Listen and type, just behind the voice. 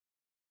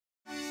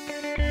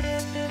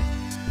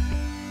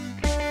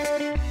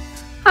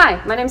Hi,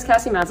 my name is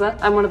Cassie Mazza.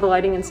 I'm one of the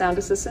lighting and sound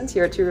assistants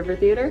here at Two River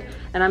Theater,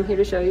 and I'm here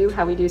to show you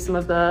how we do some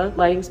of the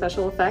lighting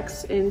special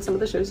effects in some of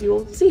the shows you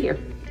will see here.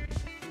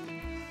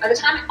 By the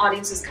time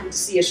audiences come to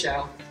see a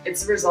show,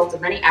 it's the result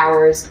of many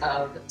hours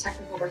of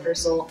technical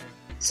rehearsal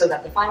so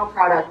that the final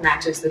product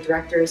matches the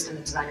director's and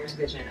the designer's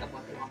vision of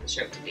what they want the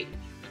show to be.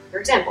 For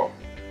example,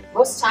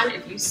 most of the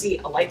time if you see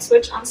a light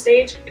switch on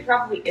stage, it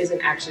probably isn't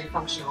actually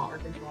functional or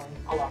controlling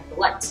a lot of the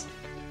lights.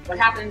 What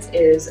happens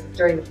is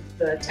during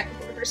the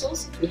technical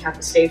rehearsals, we have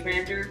the stage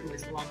manager who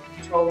is the one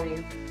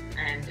controlling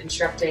and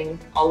instructing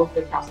all of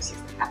the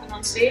processes that happen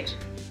on stage.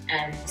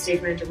 And the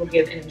stage manager will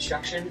give an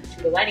instruction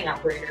to the lighting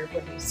operator.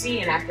 When you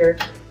see an actor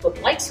flip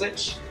the light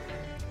switch,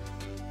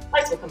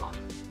 lights will come on.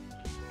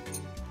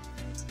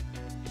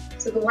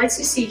 So the lights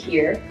you see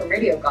here from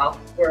Radio Golf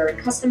were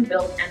custom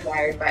built and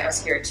wired by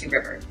us here at Two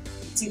River.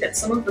 You can see that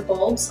some of the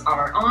bulbs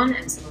are on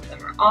and some of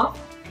them are off.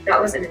 That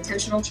was an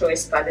intentional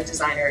choice by the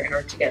designer in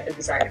order to get the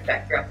desired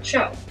effect throughout the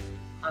show.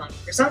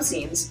 For some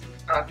scenes,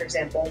 for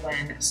example,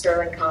 when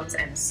Sterling comes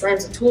and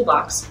slams a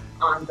toolbox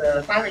on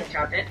the filing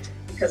cabinet,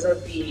 because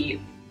of the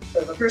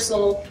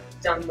rehearsal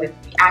done with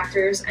the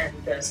actors and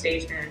the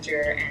stage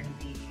manager and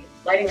the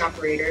lighting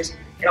operators,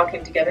 it all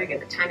came together to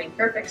get the timing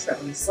perfect so that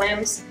when he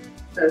slams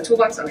the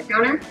toolbox on the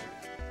counter,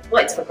 the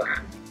lights flip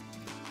around.